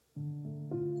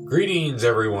Greetings,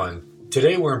 everyone.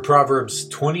 Today we're in Proverbs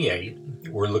 28.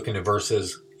 We're looking at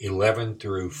verses 11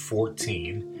 through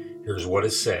 14. Here's what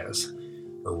it says.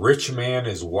 A rich man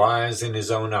is wise in his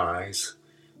own eyes,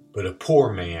 but a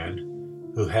poor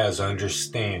man who has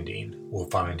understanding will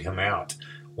find him out.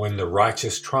 When the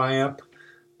righteous triumph,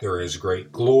 there is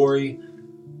great glory,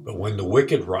 but when the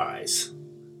wicked rise,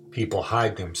 people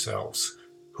hide themselves.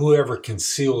 Whoever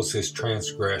conceals his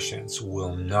transgressions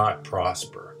will not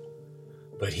prosper.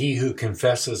 But he who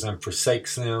confesses and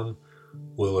forsakes them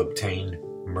will obtain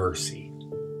mercy.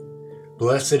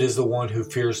 Blessed is the one who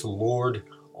fears the Lord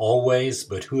always,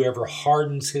 but whoever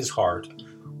hardens his heart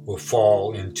will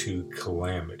fall into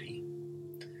calamity.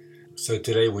 So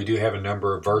today we do have a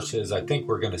number of verses. I think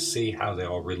we're going to see how they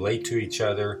all relate to each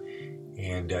other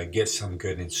and get some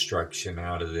good instruction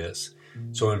out of this.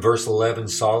 So in verse 11,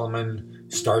 Solomon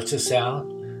starts us out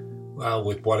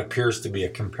with what appears to be a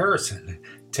comparison,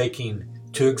 taking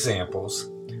two examples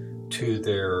to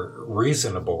their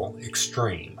reasonable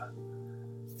extreme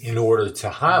in order to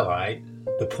highlight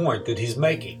the point that he's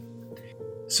making.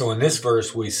 So in this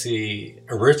verse we see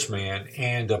a rich man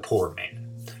and a poor man,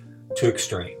 two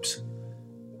extremes.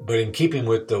 But in keeping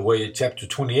with the way chapter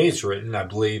 28 is written, I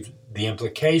believe the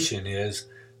implication is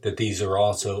that these are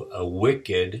also a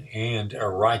wicked and a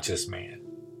righteous man.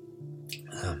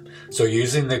 So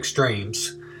using the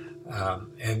extremes,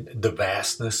 and the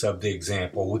vastness of the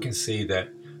example, we can see that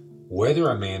whether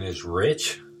a man is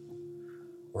rich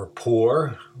or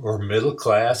poor or middle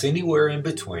class, anywhere in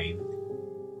between,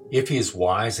 if he is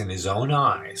wise in his own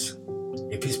eyes,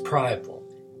 if he's prideful,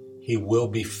 he will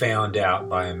be found out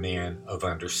by a man of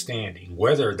understanding,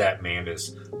 whether that man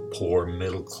is poor,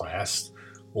 middle class,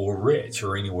 or rich,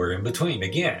 or anywhere in between.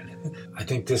 Again, I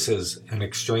think this is an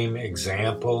extreme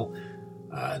example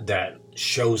that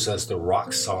shows us the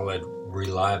rock-solid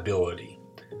reliability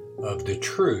of the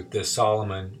truth that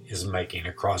Solomon is making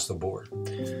across the board.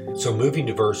 So moving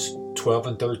to verse 12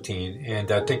 and 13, and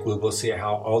I think we will see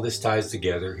how all this ties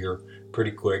together here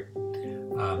pretty quick.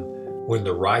 When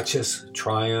the righteous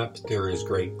triumph, there is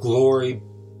great glory,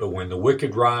 but when the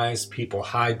wicked rise, people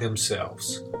hide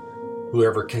themselves.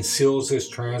 Whoever conceals his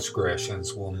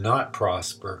transgressions will not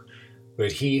prosper,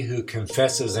 but he who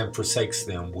confesses and forsakes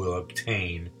them will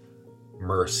obtain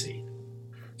mercy.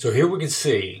 So here we can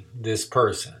see this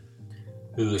person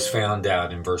who is found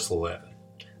out in verse 11.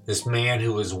 This man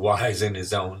who is wise in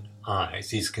his own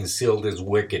eyes. He's concealed his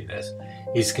wickedness.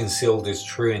 He's concealed his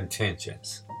true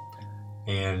intentions.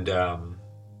 And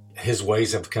his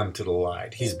ways have come to the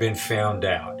light. He's been found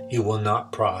out. He will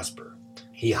not prosper.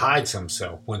 He hides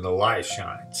himself when the light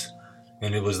shines.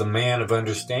 And it was the man of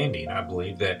understanding, I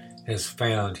believe, that has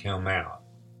found him out.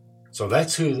 So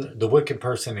that's who the wicked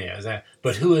person is.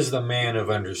 But who is the man of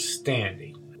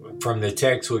understanding? From the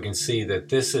text, we can see that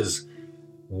this is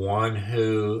one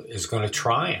who is going to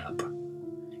triumph.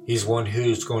 He's one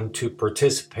who's going to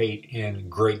participate in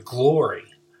great glory.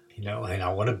 And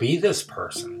I want to be this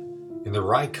person in the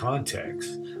right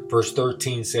context. Verse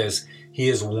 13 says, he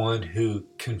is one who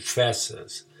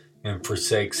confesses and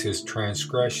forsakes his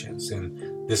transgressions.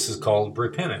 And this is called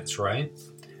repentance, right?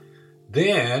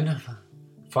 Then,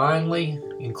 finally,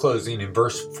 in closing, in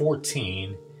verse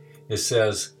 14, it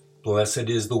says, blessed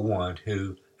is the one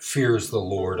who fears the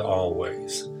Lord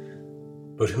always,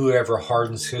 but whoever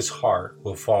hardens his heart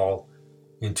will fall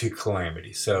into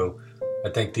calamity. So I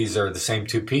think these are the same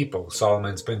two people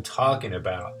Solomon's been talking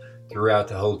about throughout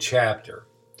the whole chapter.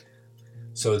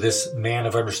 So this man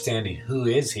of understanding, who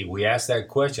is he? We ask that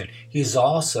question. He's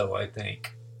also, I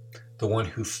think, the one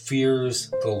who fears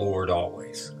the Lord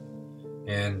always,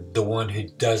 and the one who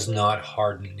does not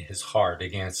harden his heart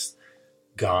against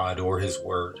God or his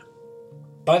word.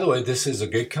 By the way, this is a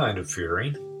good kind of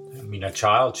fearing. A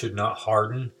child should not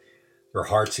harden their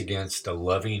hearts against a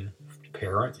loving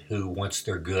parent who wants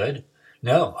their good.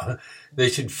 No, they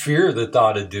should fear the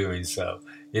thought of doing so.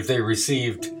 If they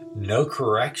received no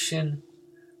correction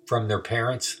from their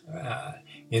parents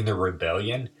in their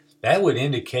rebellion, that would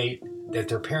indicate that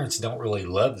their parents don't really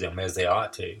love them as they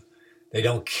ought to. They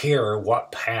don't care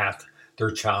what path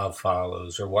their child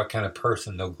follows or what kind of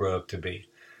person they'll grow up to be.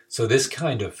 So this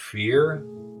kind of fear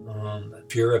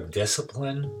of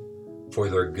discipline for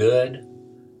their good,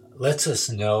 lets us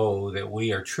know that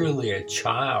we are truly a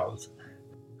child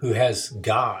who has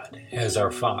God as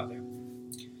our Father.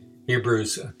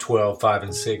 Hebrews 12:5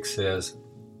 and 6 says,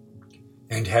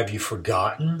 and have you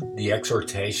forgotten the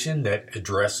exhortation that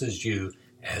addresses you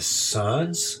as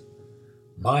sons?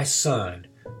 My son,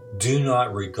 do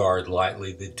not regard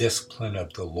lightly the discipline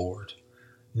of the Lord,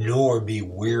 nor be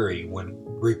weary when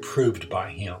reproved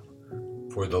by him.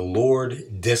 For the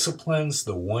Lord disciplines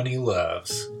the one he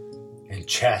loves and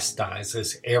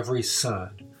chastises every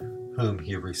son whom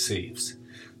he receives.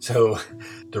 So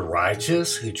the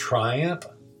righteous who triumph,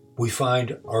 we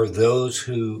find, are those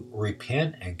who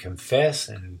repent and confess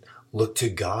and look to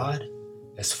God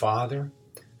as Father,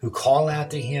 who call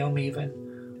out to him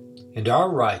even. And our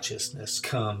righteousness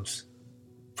comes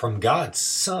from God's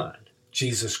Son,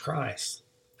 Jesus Christ.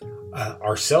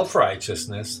 Our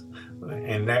self-righteousness,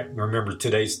 and that, remember,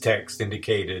 today's text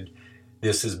indicated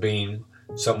this as being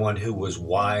someone who was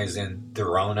wise in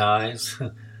their own eyes.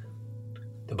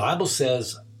 The Bible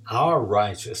says our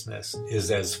righteousness is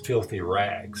as filthy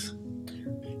rags.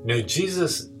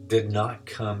 Jesus did not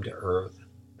come to earth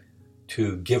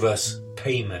to give us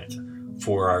payment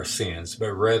for our sins,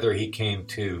 but rather he came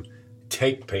to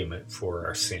take payment for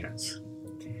our sins.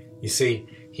 You see,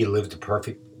 he lived a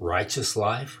perfect righteous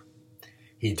life.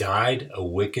 He died a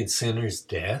wicked sinner's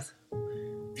death.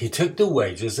 He took the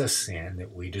wages of sin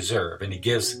that we deserve, and he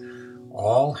gives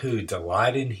all who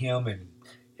delight in him and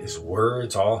his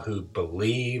words, all who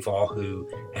believe, all who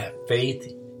have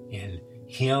faith in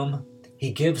him, he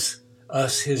gives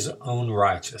us his own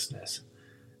righteousness,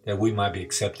 that we might be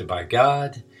accepted by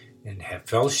God and have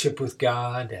fellowship with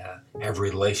God, have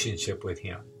relationship with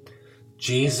him.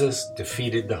 Jesus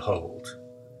defeated the hold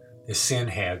that sin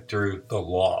had through the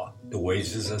law. The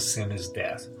wages of sin is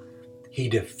death. He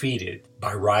defeated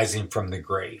by rising from the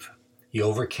grave. He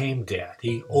overcame death.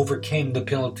 He overcame the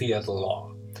penalty of the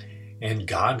law. And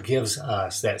God gives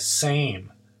us that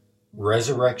same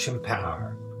resurrection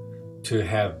power to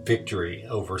have victory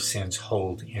over sin's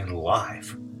hold in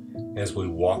life as we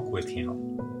walk with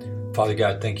him. Father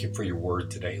God, thank you for your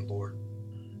word today, Lord.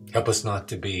 Help us not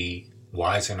to be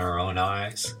wise in our own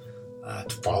eyes,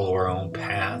 to follow our own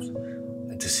path,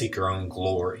 to seek our own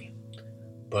glory,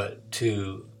 but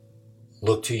to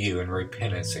look to you in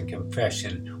repentance and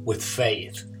confession with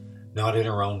faith, not in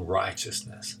our own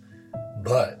righteousness,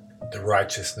 but the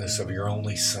righteousness of your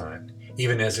only Son,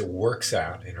 even as it works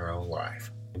out in our own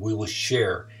life. We will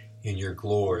share in your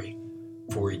glory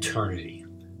for eternity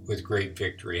with great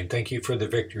victory. And thank you for the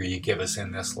victory you give us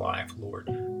in this life, Lord.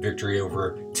 Victory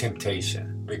over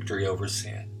temptation, victory over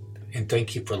sin. And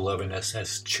thank you for loving us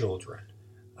as children,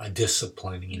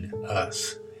 disciplining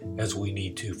us as we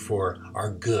need to for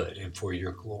our good and for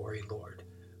your glory, Lord.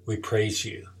 We praise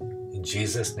you. In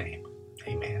Jesus' name,